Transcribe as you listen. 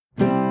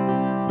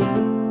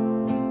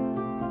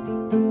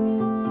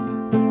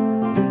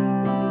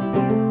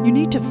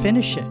need to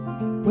finish it,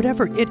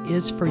 whatever it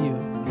is for you.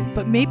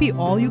 But maybe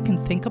all you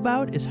can think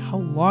about is how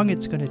long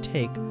it's going to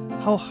take,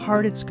 how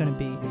hard it's going to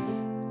be,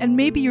 and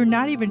maybe you're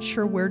not even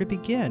sure where to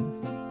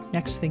begin.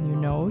 Next thing you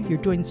know, you're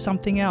doing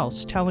something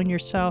else, telling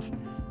yourself,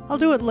 I'll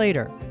do it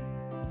later.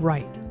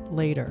 Right,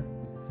 later.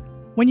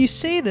 When you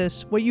say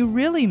this, what you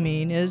really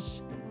mean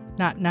is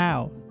not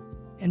now.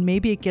 And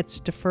maybe it gets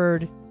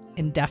deferred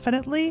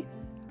indefinitely.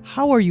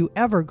 How are you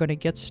ever going to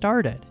get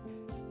started?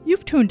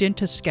 You've tuned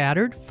into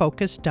Scattered,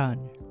 Focused,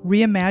 Done,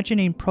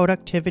 Reimagining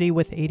Productivity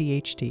with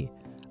ADHD,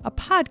 a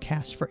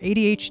podcast for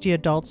ADHD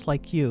adults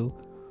like you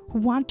who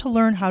want to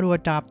learn how to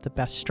adopt the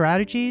best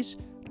strategies,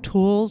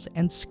 tools,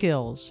 and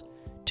skills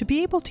to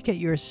be able to get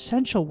your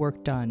essential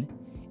work done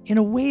in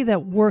a way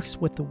that works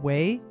with the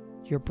way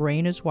your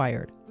brain is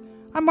wired.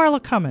 I'm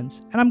Marla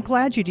Cummins, and I'm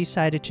glad you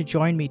decided to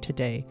join me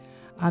today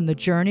on the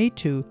journey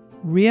to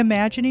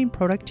reimagining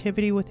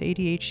productivity with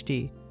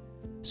ADHD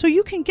so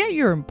you can get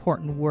your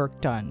important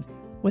work done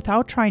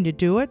without trying to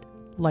do it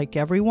like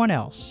everyone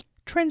else.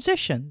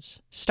 Transitions,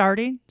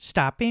 starting,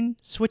 stopping,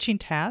 switching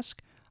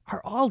tasks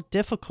are all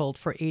difficult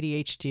for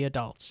ADHD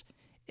adults.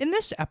 In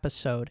this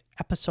episode,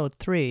 episode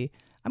 3,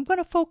 I'm going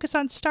to focus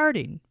on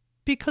starting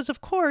because,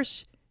 of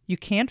course, you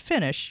can't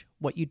finish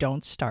what you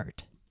don't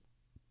start.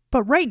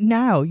 But right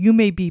now, you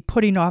may be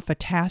putting off a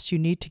task you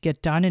need to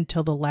get done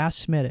until the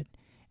last minute,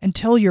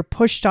 until you're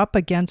pushed up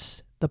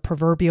against the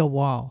proverbial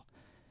wall.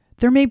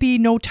 There may be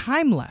no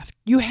time left.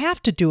 You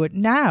have to do it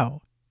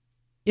now,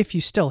 if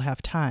you still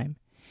have time.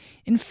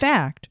 In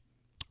fact,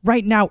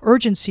 right now,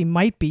 urgency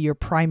might be your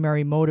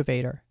primary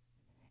motivator.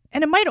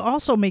 And it might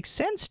also make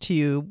sense to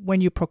you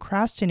when you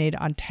procrastinate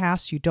on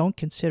tasks you don't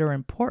consider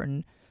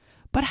important.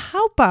 But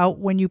how about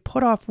when you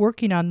put off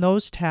working on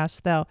those tasks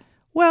that,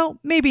 well,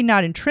 maybe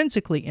not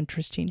intrinsically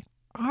interesting,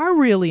 are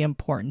really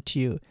important to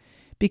you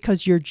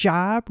because your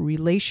job,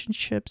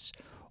 relationships,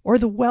 or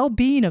the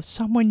well-being of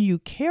someone you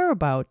care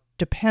about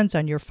depends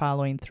on your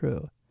following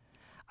through?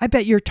 I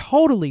bet you're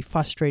totally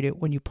frustrated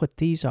when you put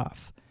these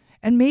off.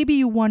 And maybe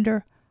you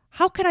wonder,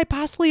 how can I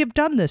possibly have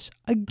done this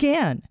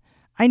again?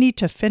 I need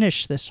to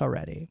finish this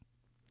already.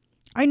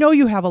 I know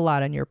you have a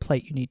lot on your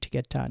plate you need to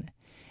get done.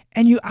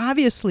 And you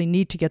obviously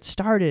need to get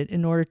started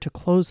in order to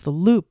close the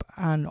loop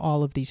on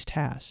all of these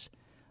tasks.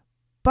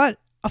 But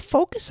a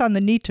focus on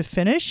the need to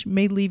finish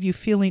may leave you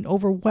feeling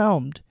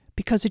overwhelmed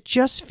because it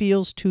just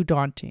feels too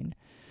daunting.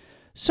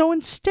 So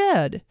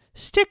instead,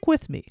 stick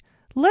with me.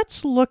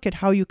 Let's look at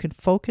how you can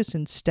focus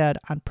instead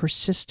on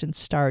persistent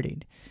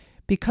starting.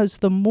 Because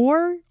the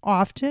more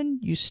often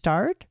you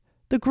start,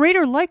 the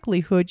greater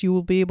likelihood you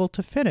will be able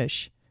to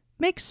finish.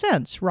 Makes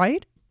sense,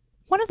 right?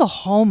 One of the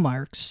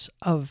hallmarks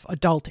of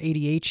adult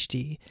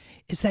ADHD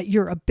is that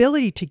your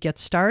ability to get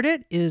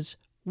started is,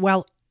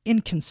 well,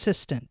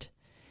 inconsistent.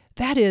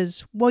 That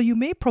is, while you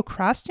may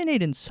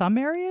procrastinate in some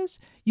areas,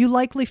 you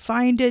likely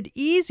find it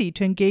easy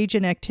to engage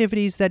in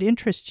activities that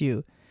interest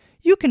you.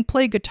 You can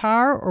play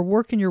guitar or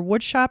work in your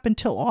woodshop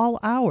until all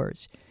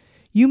hours.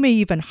 You may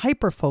even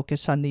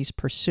hyper-focus on these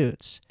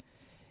pursuits.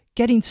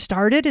 Getting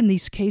started in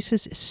these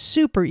cases is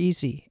super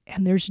easy,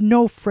 and there's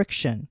no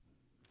friction.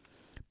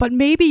 But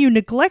maybe you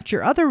neglect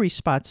your other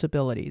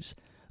responsibilities,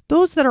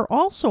 those that are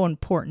also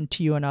important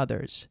to you and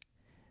others.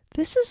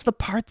 This is the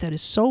part that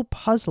is so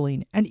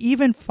puzzling and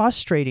even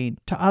frustrating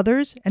to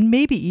others and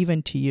maybe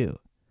even to you.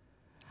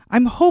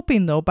 I'm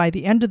hoping, though, by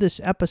the end of this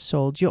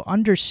episode, you'll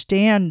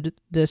understand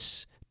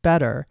this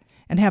better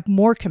and have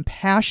more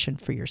compassion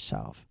for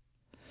yourself.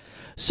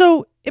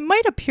 So it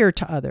might appear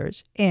to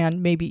others,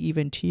 and maybe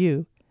even to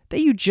you, that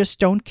you just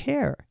don't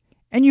care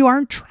and you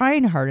aren't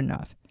trying hard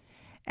enough.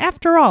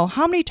 After all,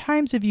 how many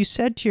times have you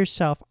said to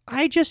yourself,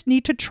 I just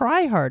need to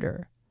try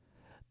harder?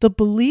 The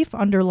belief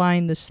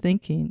underlying this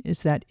thinking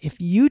is that if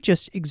you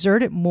just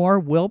exerted more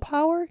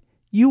willpower,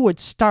 you would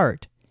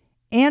start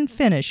and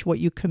finish what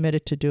you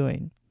committed to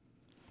doing.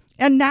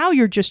 And now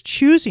you're just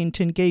choosing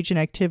to engage in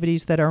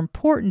activities that are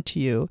important to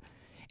you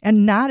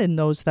and not in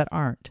those that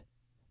aren't.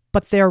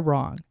 But they're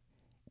wrong.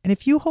 And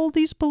if you hold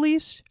these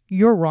beliefs,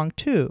 you're wrong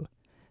too.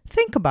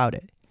 Think about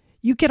it.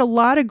 You get a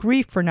lot of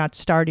grief for not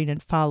starting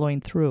and following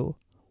through.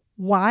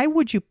 Why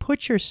would you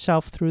put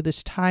yourself through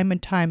this time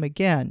and time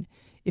again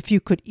if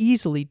you could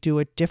easily do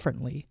it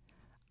differently?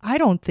 I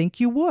don't think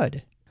you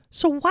would.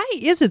 So why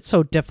is it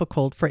so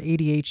difficult for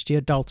ADHD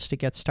adults to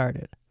get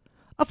started?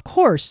 Of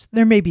course,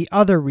 there may be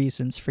other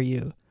reasons for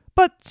you.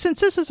 But since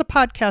this is a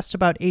podcast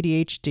about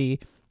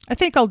ADHD, I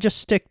think I'll just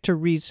stick to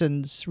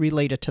reasons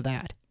related to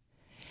that.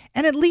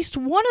 And at least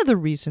one of the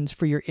reasons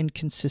for your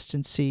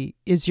inconsistency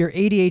is your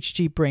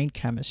ADHD brain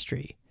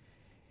chemistry.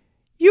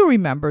 You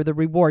remember the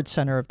reward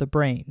center of the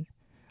brain.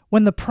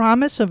 When the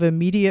promise of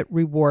immediate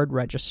reward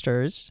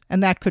registers,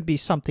 and that could be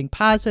something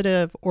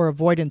positive or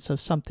avoidance of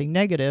something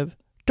negative,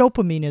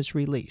 dopamine is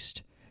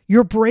released.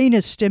 Your brain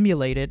is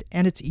stimulated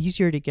and it's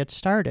easier to get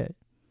started.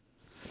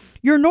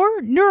 Your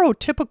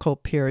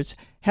neurotypical peers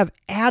have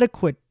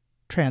adequate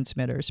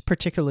transmitters,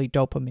 particularly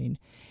dopamine,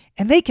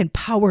 and they can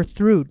power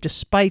through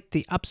despite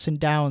the ups and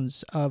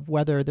downs of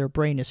whether their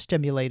brain is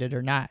stimulated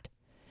or not.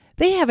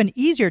 They have an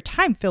easier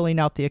time filling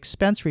out the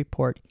expense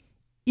report,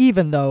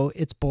 even though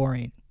it's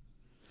boring.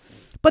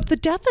 But the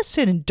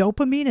deficit in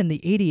dopamine in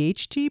the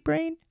ADHD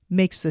brain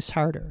makes this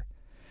harder.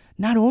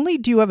 Not only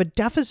do you have a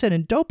deficit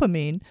in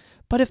dopamine,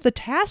 but if the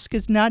task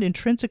is not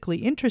intrinsically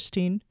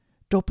interesting,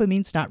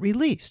 dopamine's not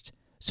released.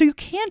 So you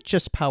can't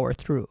just power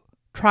through,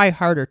 try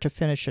harder to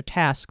finish a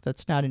task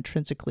that's not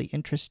intrinsically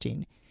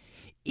interesting,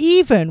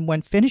 even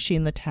when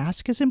finishing the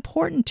task is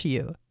important to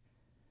you.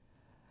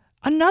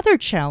 Another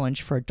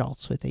challenge for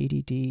adults with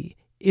ADD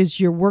is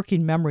your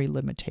working memory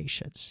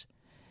limitations.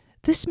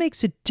 This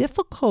makes it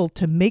difficult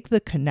to make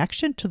the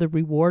connection to the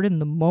reward in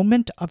the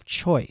moment of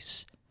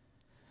choice.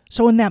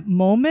 So in that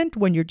moment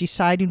when you're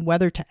deciding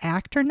whether to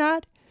act or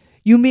not,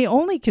 you may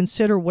only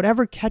consider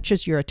whatever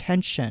catches your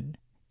attention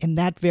in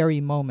that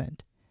very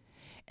moment.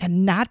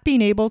 And not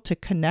being able to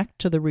connect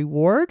to the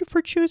reward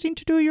for choosing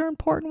to do your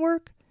important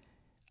work,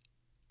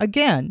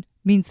 again,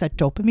 means that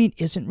dopamine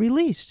isn't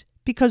released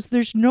because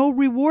there's no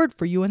reward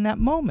for you in that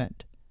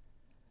moment.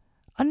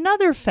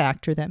 Another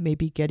factor that may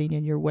be getting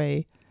in your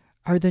way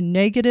are the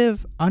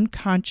negative,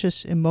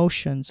 unconscious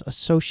emotions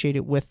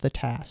associated with the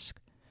task.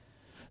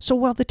 So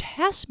while the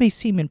task may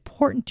seem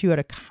important to you at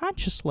a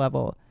conscious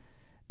level,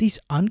 these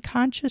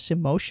unconscious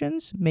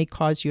emotions may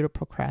cause you to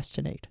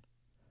procrastinate.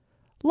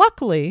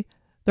 Luckily,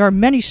 there are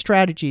many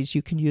strategies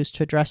you can use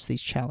to address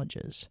these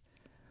challenges.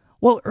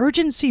 While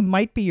urgency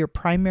might be your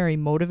primary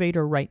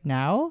motivator right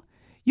now,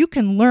 you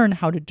can learn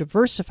how to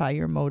diversify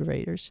your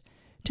motivators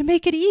to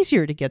make it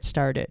easier to get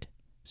started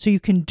so you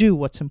can do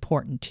what's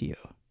important to you.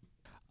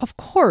 Of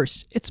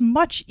course, it's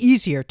much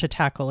easier to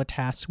tackle a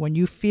task when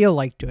you feel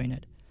like doing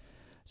it.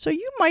 So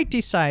you might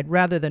decide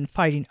rather than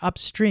fighting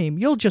upstream,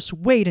 you'll just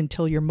wait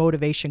until your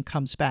motivation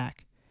comes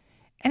back.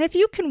 And if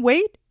you can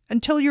wait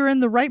until you're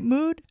in the right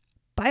mood,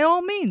 by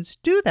all means,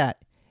 do that.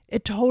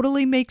 It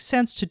totally makes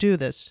sense to do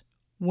this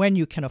when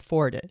you can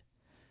afford it.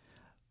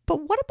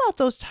 But what about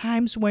those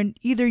times when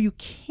either you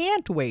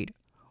can't wait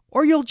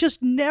or you'll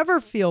just never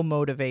feel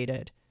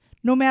motivated,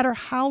 no matter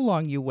how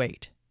long you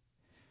wait?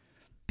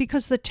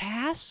 Because the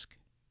task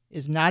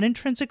is not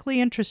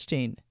intrinsically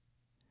interesting.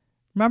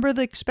 Remember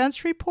the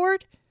expense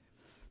report?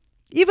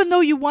 Even though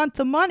you want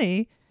the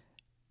money,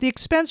 the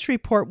expense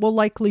report will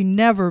likely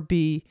never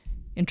be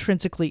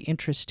intrinsically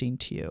interesting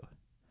to you.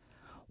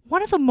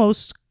 One of the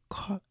most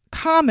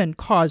common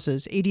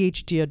causes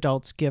ADHD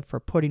adults give for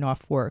putting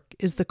off work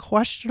is the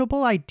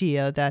questionable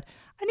idea that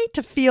I need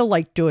to feel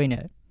like doing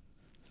it.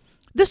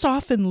 This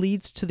often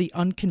leads to the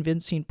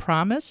unconvincing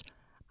promise,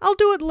 I'll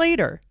do it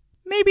later,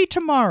 maybe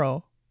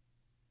tomorrow,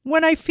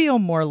 when I feel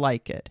more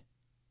like it.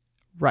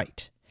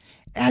 Right.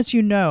 As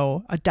you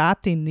know,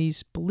 adopting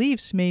these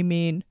beliefs may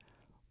mean,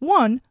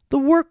 1, the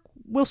work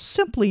will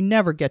simply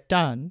never get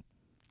done,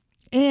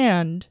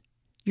 and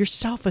your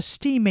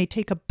self-esteem may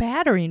take a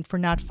battering for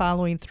not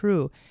following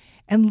through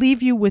and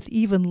leave you with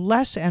even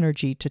less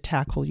energy to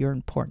tackle your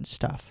important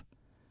stuff.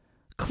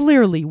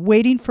 Clearly,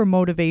 waiting for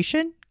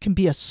motivation can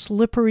be a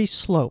slippery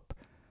slope,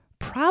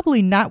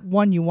 probably not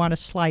one you want to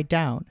slide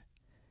down.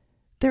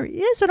 There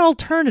is an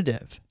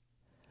alternative.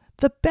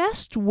 The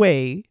best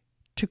way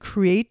to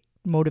create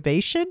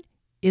motivation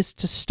is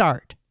to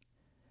start.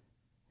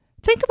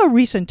 Think of a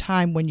recent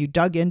time when you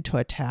dug into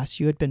a task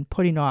you had been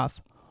putting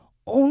off,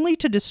 only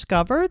to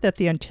discover that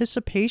the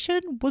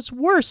anticipation was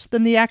worse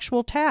than the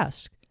actual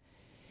task.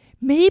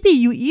 Maybe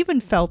you even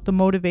felt the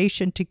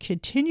motivation to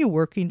continue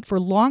working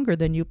for longer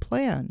than you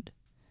planned.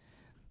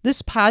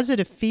 This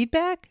positive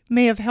feedback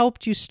may have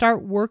helped you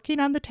start working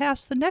on the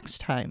task the next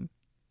time.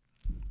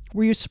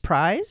 Were you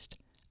surprised?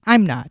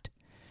 I'm not.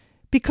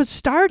 Because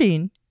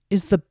starting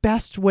is the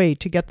best way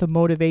to get the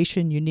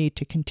motivation you need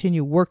to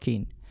continue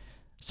working.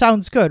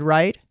 Sounds good,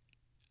 right?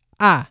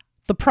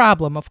 The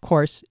problem, of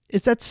course,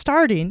 is that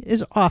starting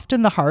is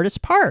often the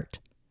hardest part.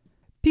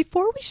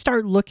 Before we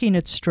start looking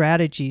at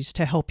strategies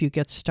to help you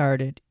get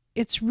started,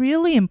 it's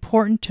really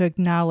important to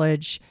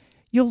acknowledge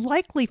you'll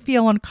likely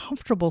feel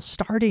uncomfortable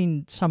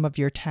starting some of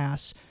your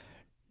tasks,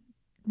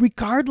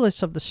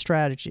 regardless of the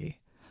strategy.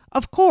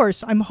 Of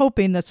course, I'm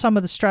hoping that some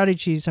of the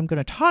strategies I'm going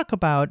to talk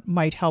about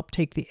might help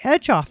take the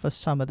edge off of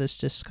some of this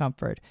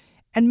discomfort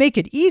and make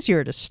it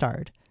easier to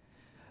start.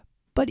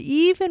 But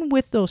even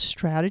with those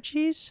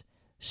strategies,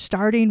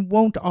 starting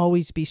won't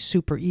always be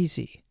super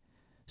easy.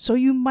 So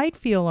you might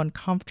feel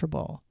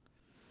uncomfortable.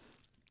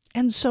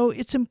 And so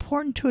it's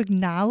important to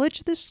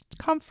acknowledge this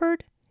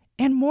comfort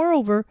and,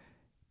 moreover,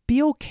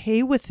 be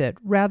okay with it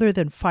rather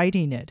than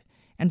fighting it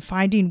and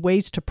finding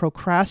ways to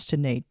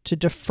procrastinate to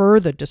defer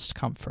the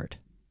discomfort.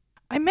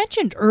 I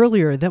mentioned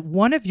earlier that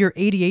one of your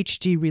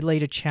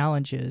ADHD-related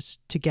challenges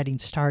to getting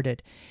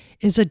started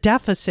is a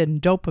deficit in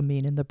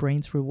dopamine in the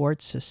brain's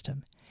reward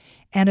system.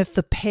 And if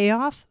the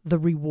payoff, the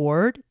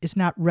reward, is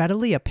not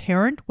readily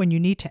apparent when you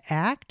need to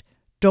act,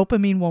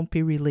 dopamine won't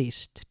be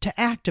released to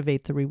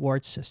activate the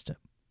reward system.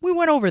 We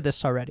went over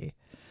this already.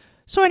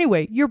 So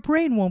anyway, your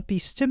brain won't be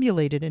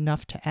stimulated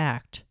enough to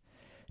act.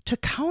 To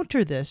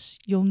counter this,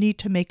 you'll need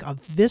to make a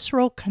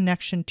visceral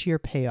connection to your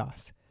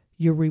payoff,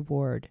 your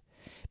reward.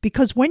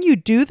 Because when you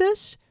do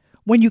this,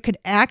 When you can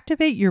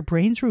activate your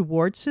brain's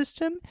reward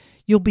system,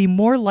 you'll be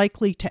more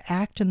likely to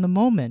act in the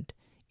moment,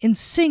 in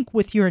sync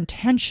with your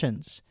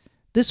intentions.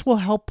 This will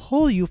help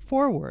pull you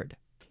forward.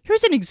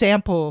 Here's an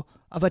example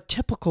of a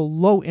typical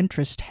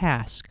low-interest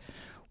task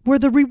where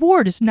the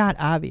reward is not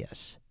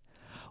obvious.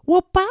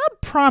 Well,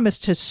 Bob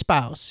promised his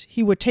spouse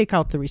he would take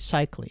out the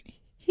recycling.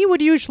 He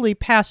would usually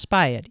pass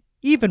by it,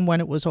 even when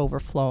it was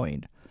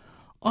overflowing.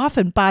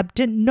 Often, Bob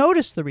didn't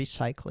notice the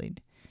recycling.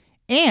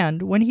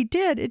 And when he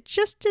did, it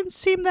just didn't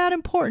seem that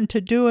important to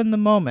do in the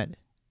moment.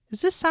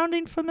 Is this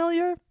sounding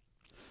familiar?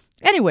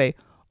 Anyway,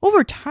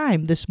 over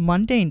time, this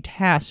mundane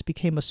task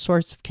became a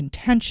source of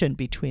contention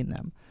between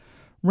them.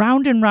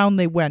 Round and round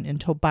they went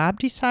until Bob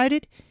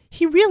decided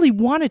he really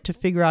wanted to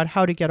figure out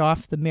how to get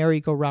off the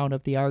merry-go-round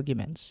of the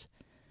arguments.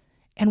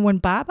 And when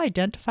Bob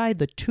identified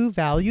the two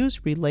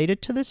values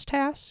related to this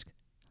task,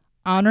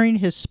 honoring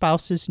his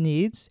spouse's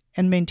needs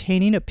and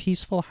maintaining a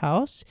peaceful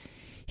house,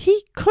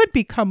 he could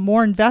become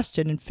more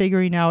invested in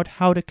figuring out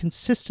how to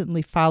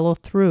consistently follow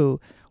through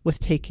with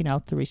taking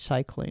out the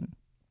recycling.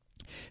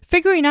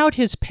 Figuring out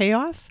his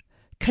payoff,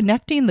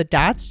 connecting the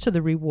dots to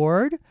the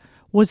reward,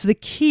 was the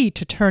key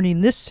to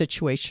turning this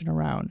situation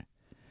around.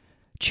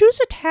 Choose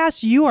a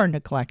task you are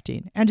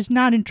neglecting and is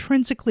not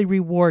intrinsically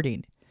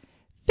rewarding.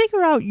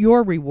 Figure out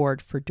your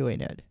reward for doing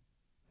it.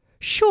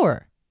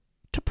 Sure,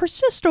 to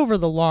persist over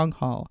the long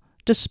haul,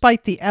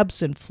 despite the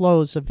ebbs and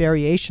flows of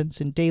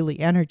variations in daily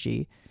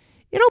energy,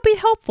 it'll be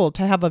helpful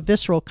to have a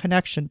visceral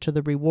connection to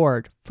the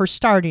reward for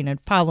starting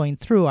and following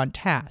through on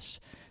tasks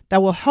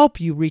that will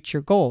help you reach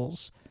your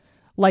goals,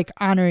 like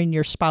honoring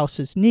your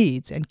spouse's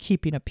needs and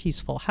keeping a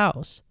peaceful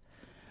house.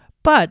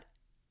 But,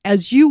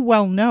 as you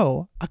well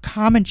know, a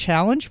common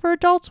challenge for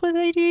adults with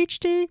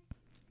ADHD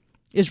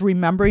is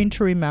remembering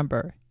to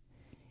remember.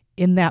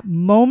 In that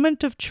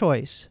moment of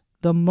choice,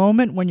 the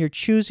moment when you're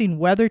choosing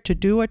whether to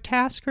do a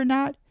task or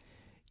not,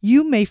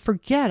 you may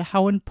forget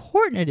how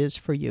important it is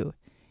for you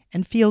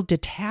and feel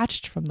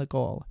detached from the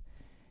goal.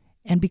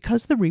 And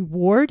because the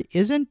reward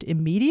isn't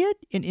immediate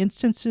in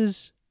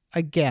instances,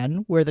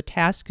 again, where the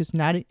task is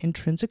not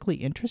intrinsically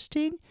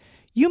interesting,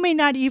 you may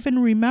not even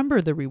remember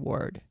the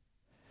reward.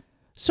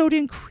 So to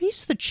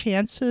increase the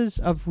chances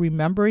of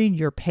remembering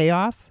your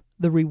payoff,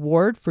 the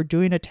reward for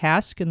doing a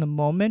task in the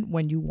moment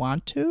when you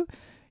want to,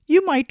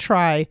 you might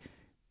try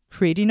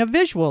creating a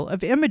visual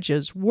of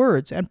images,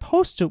 words, and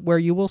post it where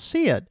you will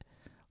see it,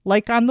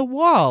 like on the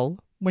wall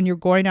when you're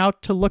going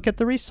out to look at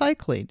the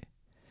recycling.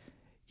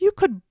 You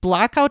could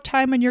block out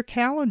time in your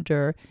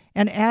calendar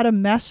and add a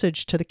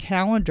message to the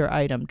calendar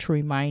item to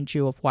remind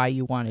you of why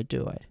you want to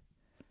do it.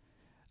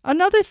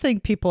 Another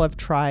thing people have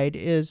tried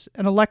is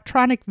an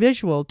electronic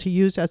visual to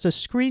use as a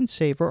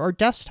screensaver or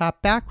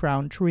desktop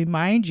background to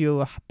remind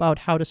you about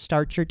how to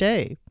start your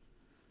day.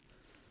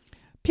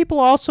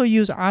 People also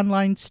use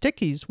online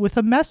stickies with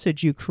a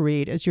message you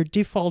create as your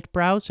default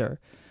browser.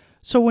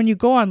 So when you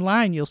go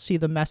online, you'll see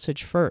the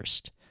message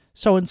first.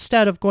 So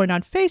instead of going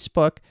on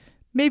Facebook,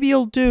 maybe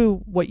you'll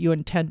do what you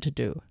intend to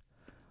do.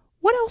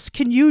 What else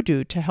can you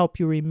do to help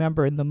you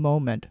remember in the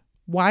moment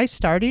why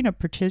starting a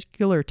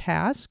particular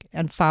task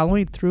and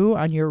following through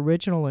on your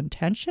original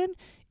intention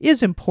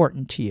is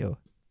important to you?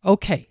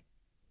 Okay,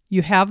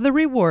 you have the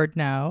reward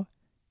now,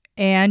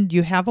 and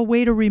you have a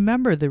way to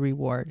remember the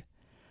reward.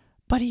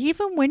 But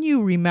even when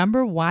you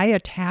remember why a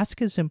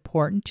task is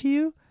important to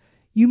you,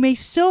 you may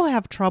still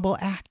have trouble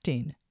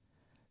acting.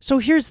 So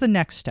here's the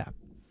next step.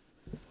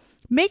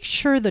 Make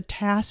sure the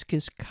task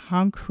is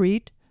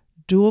concrete,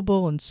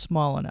 doable, and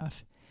small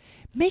enough.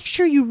 Make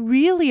sure you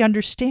really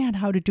understand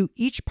how to do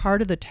each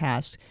part of the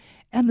task,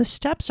 and the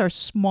steps are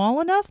small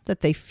enough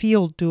that they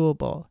feel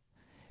doable.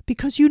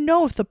 Because you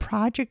know if the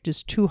project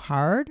is too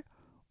hard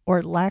or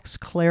it lacks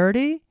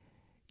clarity,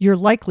 you're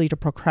likely to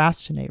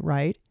procrastinate,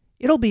 right?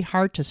 It'll be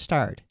hard to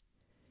start.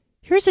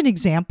 Here's an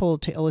example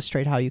to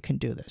illustrate how you can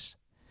do this.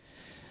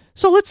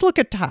 So let's look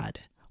at Todd.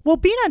 Well,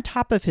 being on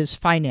top of his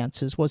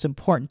finances was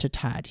important to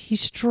Todd. He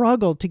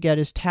struggled to get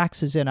his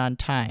taxes in on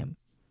time.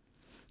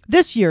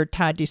 This year,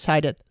 Todd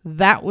decided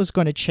that was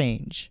going to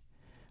change,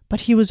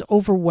 but he was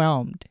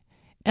overwhelmed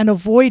and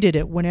avoided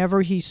it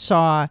whenever he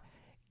saw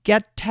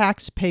 "get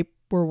tax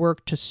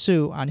paperwork to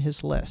Sue" on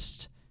his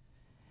list.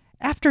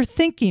 After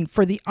thinking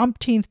for the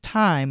umpteenth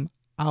time,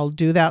 "I'll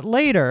do that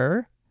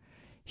later,"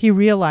 he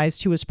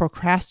realized he was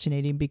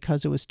procrastinating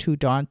because it was too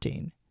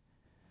daunting.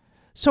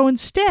 So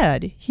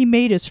instead, he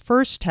made his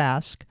first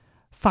task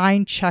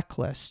find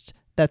checklists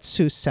that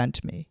Sue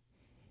sent me.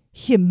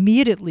 He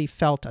immediately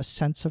felt a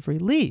sense of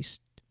relief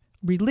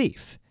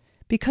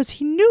because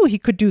he knew he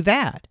could do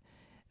that.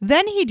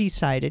 Then he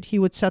decided he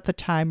would set the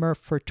timer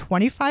for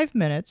 25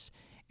 minutes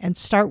and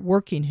start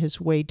working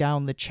his way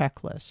down the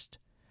checklist.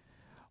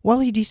 Well,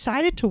 he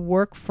decided to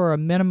work for a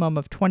minimum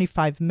of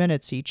 25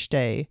 minutes each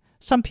day.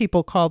 Some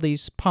people call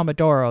these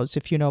Pomodoros,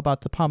 if you know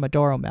about the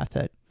Pomodoro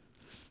method.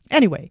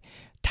 Anyway,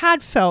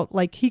 Todd felt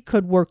like he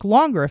could work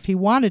longer if he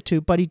wanted to,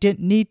 but he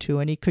didn't need to,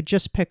 and he could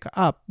just pick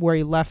up where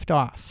he left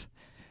off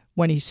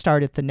when he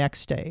started the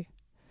next day.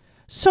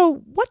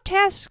 So what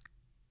tasks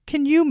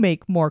can you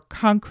make more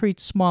concrete,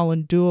 small,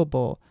 and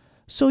doable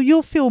so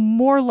you'll feel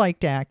more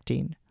like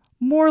acting,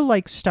 more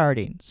like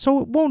starting,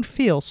 so it won't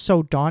feel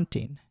so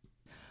daunting?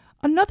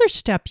 Another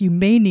step you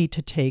may need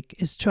to take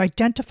is to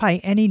identify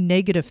any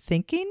negative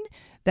thinking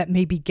that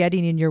may be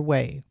getting in your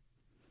way.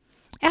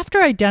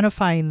 After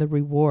identifying the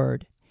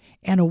reward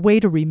and a way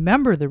to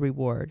remember the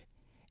reward,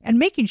 and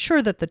making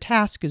sure that the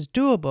task is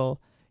doable,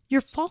 your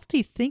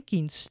faulty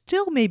thinking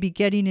still may be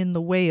getting in the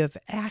way of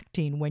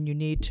acting when you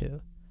need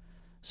to.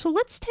 So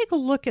let's take a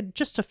look at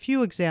just a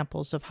few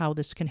examples of how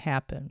this can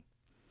happen.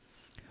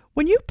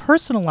 When you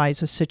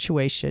personalize a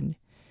situation,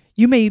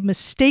 you may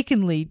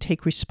mistakenly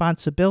take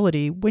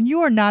responsibility when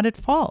you are not at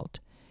fault,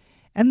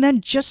 and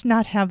then just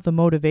not have the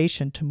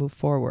motivation to move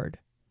forward.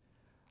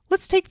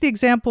 Let's take the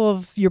example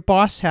of your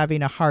boss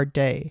having a hard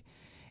day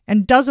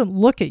and doesn't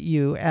look at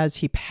you as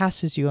he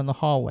passes you in the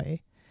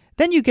hallway.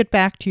 Then you get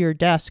back to your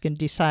desk and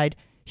decide,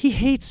 he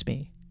hates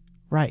me.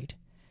 Right.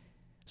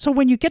 So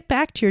when you get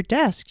back to your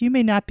desk, you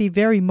may not be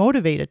very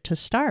motivated to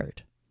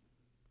start.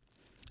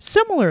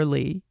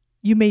 Similarly,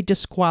 you may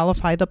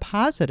disqualify the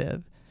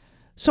positive.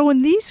 So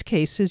in these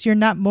cases, you're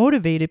not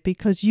motivated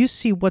because you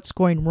see what's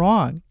going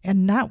wrong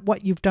and not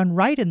what you've done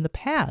right in the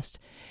past,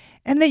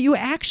 and that you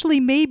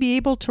actually may be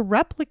able to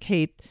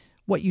replicate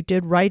what you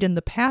did right in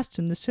the past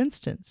in this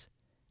instance.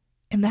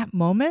 In that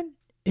moment,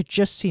 it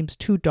just seems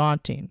too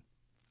daunting,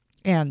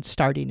 and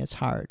starting is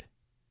hard.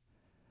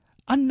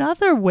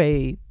 Another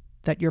way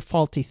that your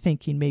faulty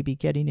thinking may be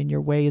getting in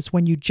your way is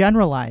when you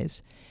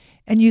generalize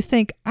and you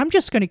think, I'm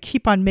just going to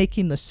keep on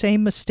making the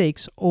same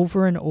mistakes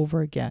over and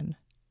over again.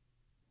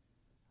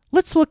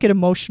 Let's look at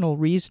emotional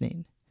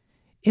reasoning.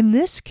 In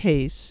this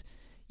case,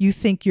 you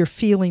think your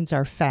feelings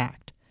are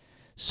fact.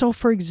 So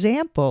for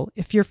example,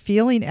 if you're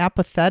feeling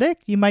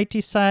apathetic, you might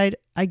decide,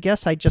 I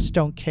guess I just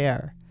don't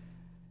care.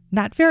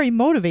 Not very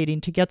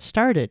motivating to get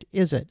started,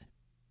 is it?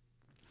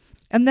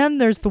 And then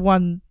there's the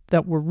one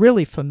that we're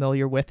really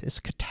familiar with, is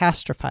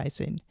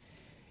catastrophizing.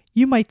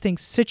 You might think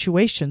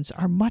situations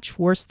are much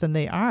worse than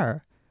they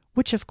are,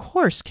 which of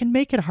course can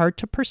make it hard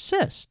to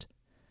persist.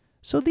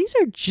 So these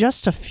are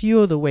just a few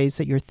of the ways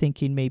that your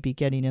thinking may be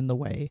getting in the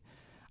way.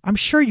 I'm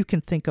sure you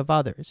can think of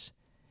others.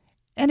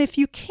 And if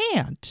you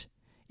can't,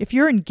 if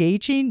you're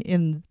engaging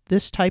in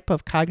this type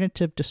of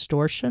cognitive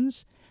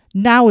distortions,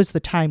 now is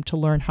the time to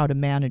learn how to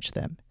manage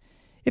them.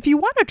 If you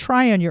want to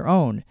try on your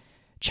own,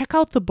 check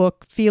out the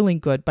book Feeling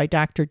Good by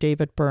Dr.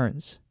 David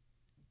Burns.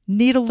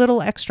 Need a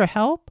little extra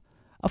help?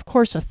 Of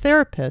course, a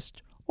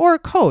therapist or a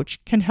coach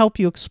can help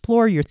you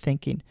explore your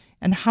thinking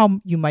and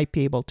how you might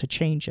be able to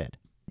change it.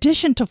 In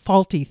addition to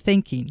faulty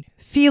thinking,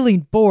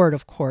 feeling bored,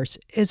 of course,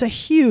 is a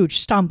huge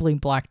stumbling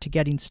block to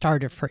getting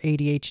started for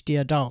ADHD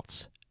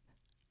adults.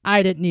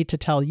 I didn't need to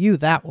tell you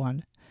that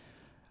one.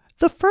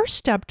 The first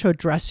step to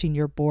addressing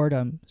your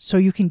boredom so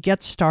you can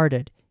get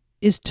started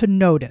is to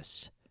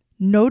notice.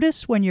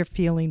 Notice when you're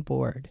feeling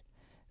bored.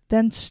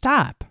 Then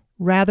stop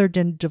rather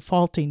than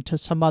defaulting to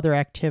some other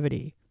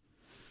activity.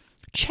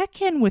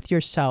 Check in with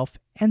yourself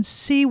and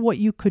see what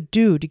you could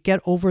do to get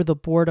over the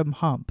boredom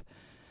hump.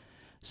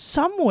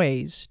 Some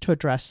ways to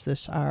address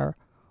this are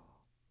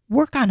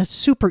work on a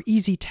super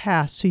easy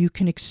task so you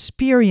can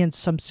experience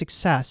some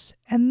success,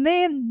 and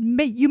then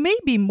you may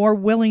be more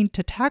willing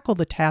to tackle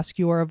the task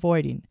you are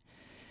avoiding.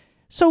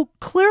 So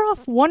clear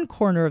off one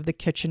corner of the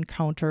kitchen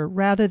counter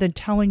rather than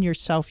telling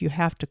yourself you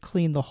have to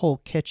clean the whole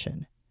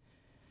kitchen.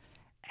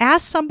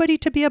 Ask somebody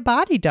to be a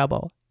body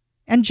double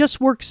and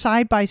just work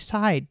side by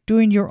side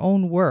doing your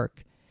own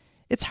work.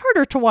 It's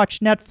harder to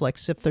watch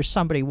Netflix if there's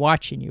somebody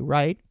watching you,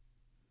 right?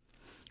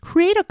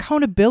 Create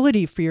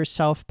accountability for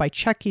yourself by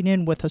checking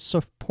in with a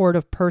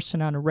supportive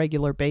person on a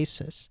regular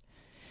basis.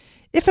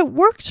 If it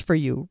works for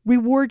you,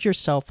 reward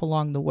yourself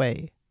along the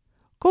way.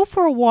 Go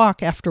for a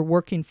walk after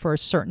working for a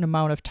certain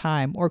amount of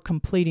time or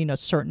completing a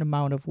certain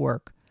amount of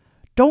work.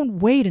 Don't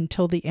wait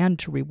until the end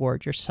to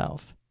reward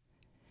yourself.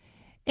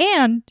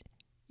 And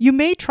you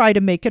may try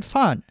to make it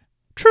fun.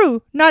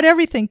 True, not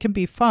everything can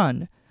be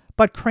fun,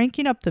 but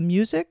cranking up the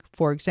music,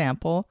 for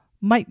example,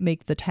 might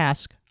make the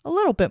task a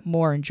little bit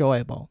more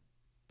enjoyable.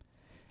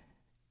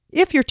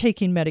 If you're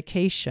taking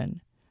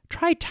medication,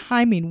 try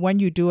timing when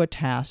you do a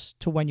task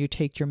to when you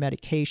take your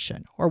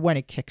medication or when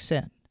it kicks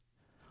in.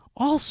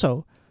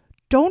 Also,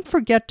 don't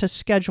forget to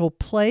schedule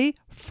play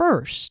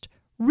first,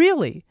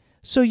 really,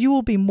 so you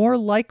will be more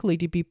likely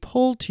to be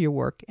pulled to your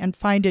work and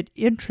find it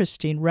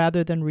interesting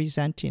rather than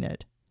resenting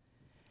it.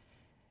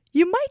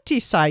 You might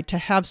decide to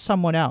have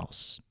someone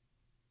else,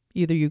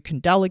 either you can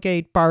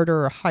delegate,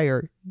 barter, or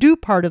hire, do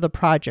part of the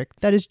project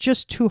that is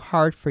just too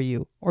hard for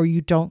you or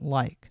you don't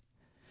like.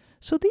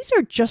 So these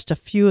are just a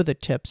few of the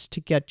tips to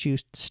get you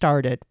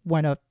started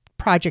when a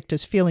project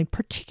is feeling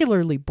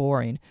particularly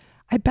boring.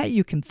 I bet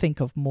you can think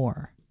of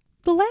more.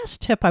 The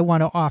last tip I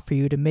want to offer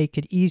you to make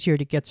it easier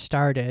to get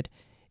started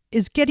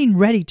is getting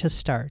ready to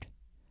start.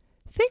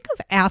 Think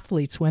of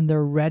athletes when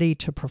they're ready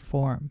to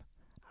perform.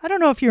 I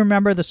don't know if you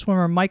remember the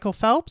swimmer Michael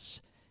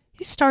Phelps.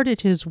 He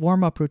started his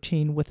warm-up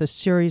routine with a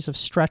series of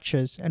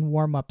stretches and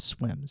warm-up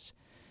swims.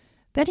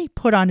 Then he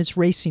put on his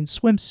racing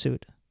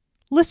swimsuit,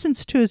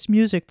 listens to his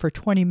music for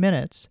 20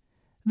 minutes.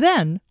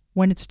 Then,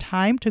 when it's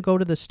time to go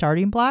to the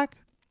starting block,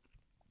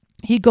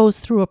 he goes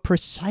through a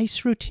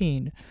precise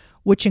routine,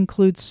 which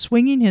includes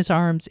swinging his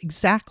arms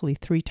exactly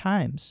 3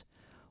 times.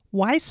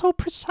 Why so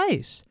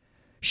precise?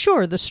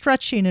 Sure, the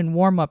stretching and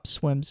warm-up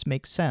swims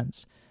make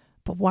sense,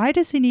 but why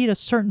does he need a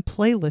certain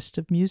playlist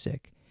of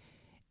music?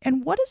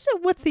 And what is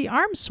it with the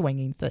arm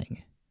swinging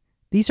thing?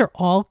 These are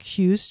all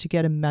cues to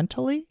get him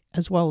mentally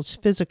as well as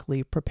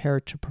physically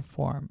prepared to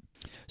perform.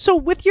 So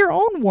with your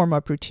own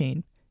warm-up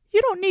routine,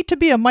 you don't need to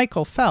be a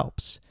Michael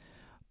Phelps,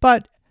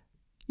 but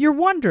you're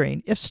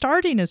wondering, if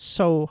starting is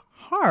so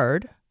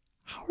hard,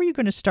 how are you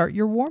going to start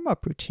your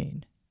warm-up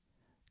routine?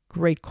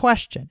 Great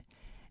question.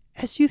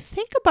 As you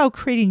think about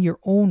creating your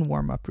own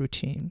warm-up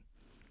routine,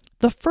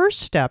 the first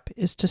step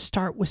is to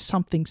start with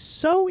something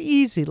so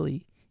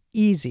easy,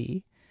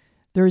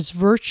 there's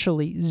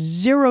virtually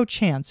zero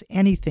chance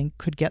anything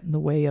could get in the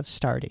way of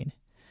starting.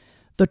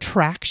 The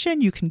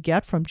traction you can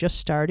get from just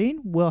starting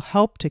will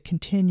help to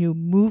continue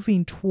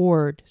moving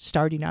toward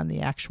starting on the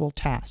actual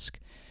task,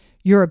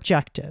 your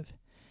objective.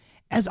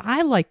 As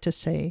I like to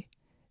say,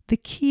 the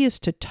key is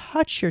to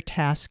touch your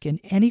task in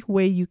any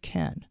way you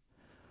can.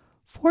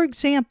 For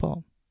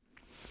example,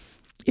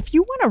 if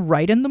you want to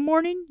write in the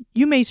morning,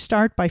 you may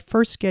start by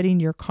first getting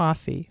your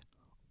coffee,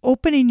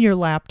 opening your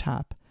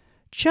laptop.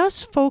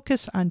 Just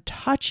focus on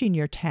touching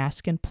your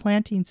task and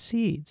planting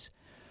seeds.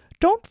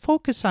 Don't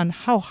focus on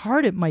how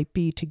hard it might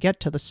be to get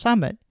to the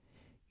summit.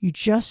 You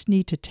just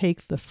need to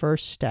take the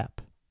first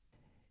step.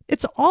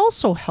 It's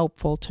also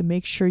helpful to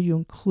make sure you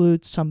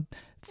include some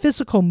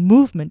physical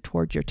movement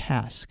toward your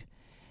task,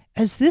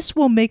 as this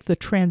will make the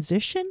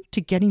transition to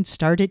getting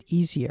started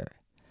easier.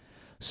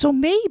 So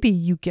maybe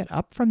you get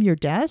up from your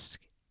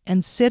desk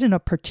and sit in a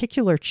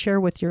particular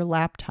chair with your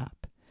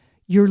laptop.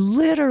 You're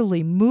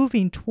literally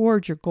moving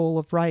toward your goal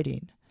of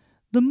writing.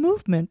 The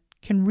movement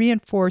can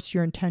reinforce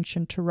your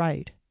intention to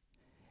write.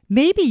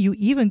 Maybe you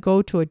even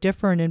go to a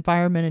different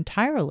environment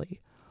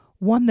entirely,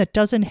 one that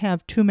doesn't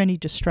have too many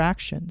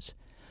distractions,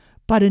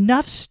 but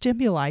enough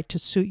stimuli to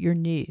suit your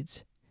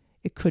needs.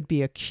 It could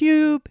be a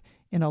cube,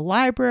 in a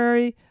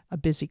library, a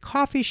busy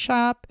coffee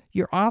shop,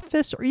 your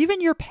office, or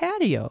even your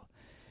patio.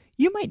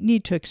 You might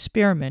need to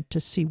experiment to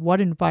see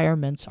what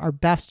environments are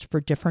best for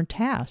different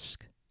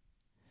tasks.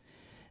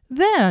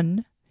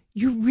 Then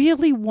you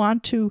really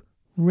want to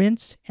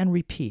rinse and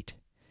repeat,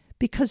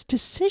 because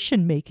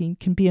decision-making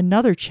can be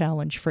another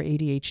challenge for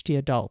ADHD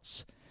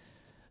adults.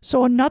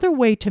 So another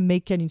way to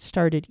make getting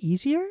started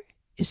easier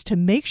is to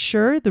make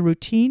sure the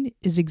routine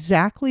is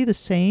exactly the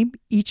same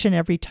each and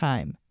every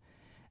time.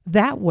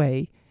 That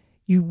way,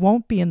 you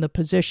won't be in the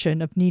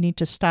position of needing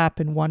to stop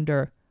and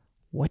wonder,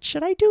 what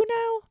should I do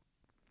now?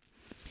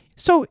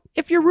 So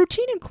if your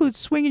routine includes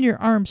swinging your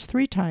arms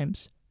 3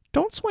 times,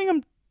 don't swing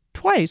them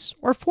twice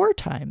or 4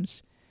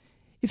 times.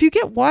 If you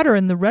get water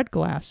in the red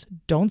glass,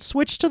 don't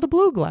switch to the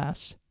blue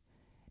glass.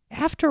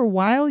 After a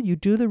while, you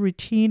do the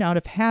routine out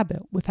of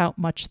habit without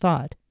much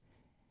thought.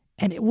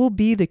 And it will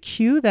be the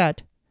cue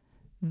that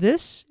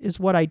this is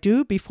what I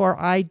do before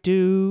I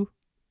do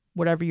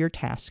whatever your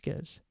task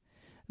is.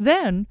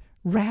 Then,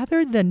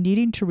 rather than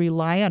needing to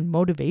rely on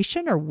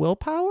motivation or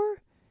willpower,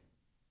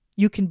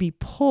 you can be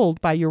pulled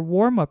by your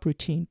warm-up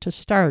routine to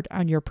start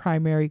on your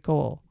primary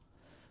goal.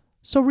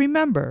 So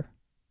remember,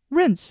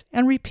 rinse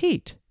and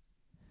repeat.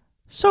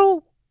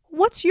 So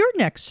what's your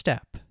next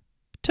step?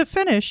 To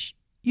finish,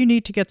 you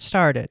need to get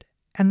started,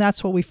 and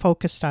that's what we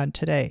focused on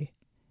today.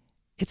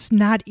 It's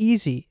not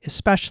easy,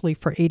 especially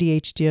for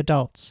ADHD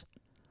adults.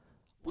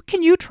 What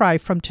can you try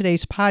from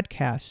today's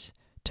podcast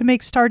to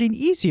make starting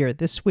easier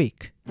this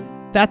week?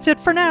 That's it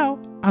for now.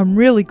 I'm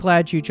really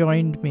glad you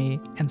joined me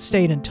and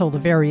stayed until the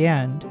very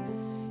end.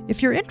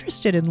 If you're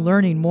interested in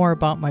learning more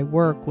about my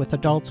work with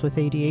adults with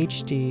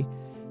ADHD,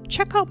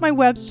 check out my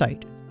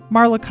website,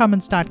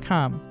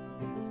 marlacummins.com.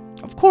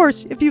 Of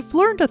course, if you've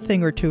learned a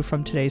thing or two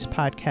from today's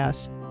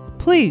podcast,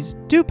 please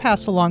do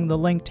pass along the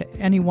link to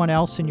anyone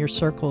else in your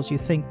circles you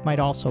think might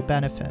also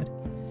benefit.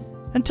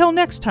 Until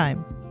next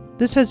time,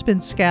 this has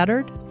been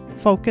Scattered,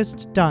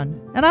 Focused,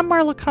 Done, and I'm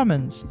Marla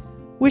Cummins,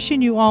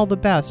 wishing you all the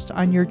best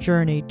on your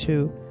journey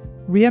to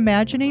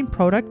reimagining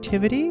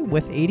productivity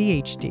with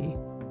ADHD.